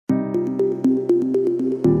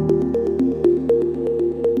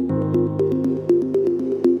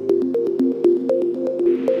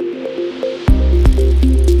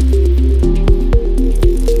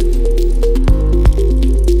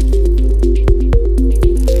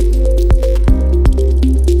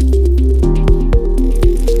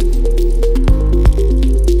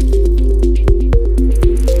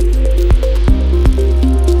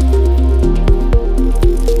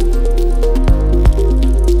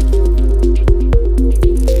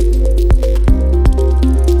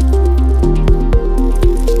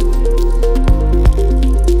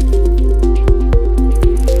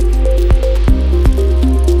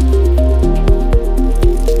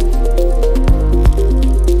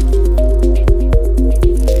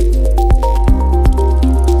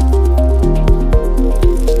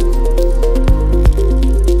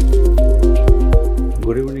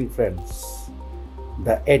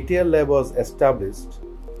Atal lab was established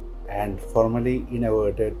and formally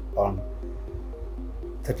inaugurated on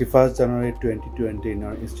 31st January 2020 in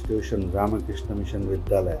our institution Ramakrishna Mission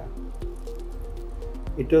Vidyalaya.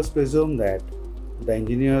 It was presumed that the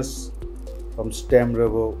engineers from STEM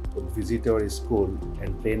Robo would visit our school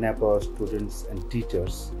and train up our students and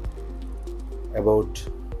teachers about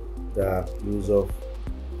the use of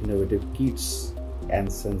innovative kits and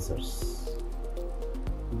sensors.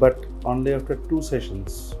 But only after 2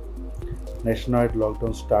 sessions, nationwide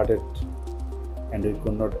lockdown started and we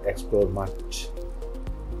could not explore much.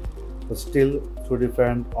 But still, through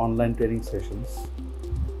different online training sessions,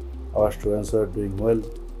 our students were doing well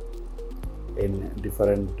in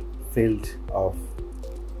different field of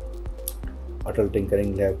Atal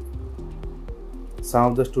Tinkering Lab.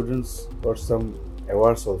 Some of the students got some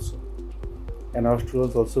awards also, and our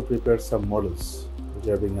students also prepared some models which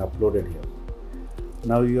are being uploaded here.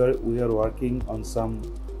 Now we are working on some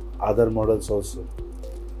other models also,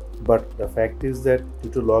 but the fact is that due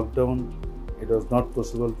to lockdown it was not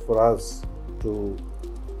possible for us to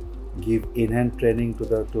give in-hand training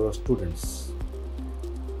to our students.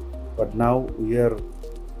 But now we are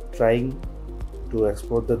trying to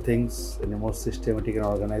explore the things in a more systematic and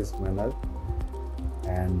organized manner,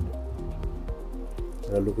 and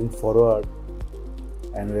we are looking forward,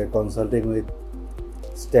 and we are consulting with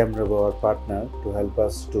STEM Robo, our partner, to help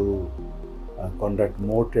us to conduct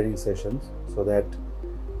more training sessions so that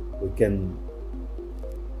we can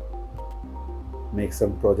make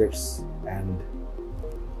some projects and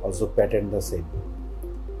also patent the same.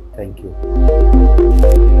 Thank you.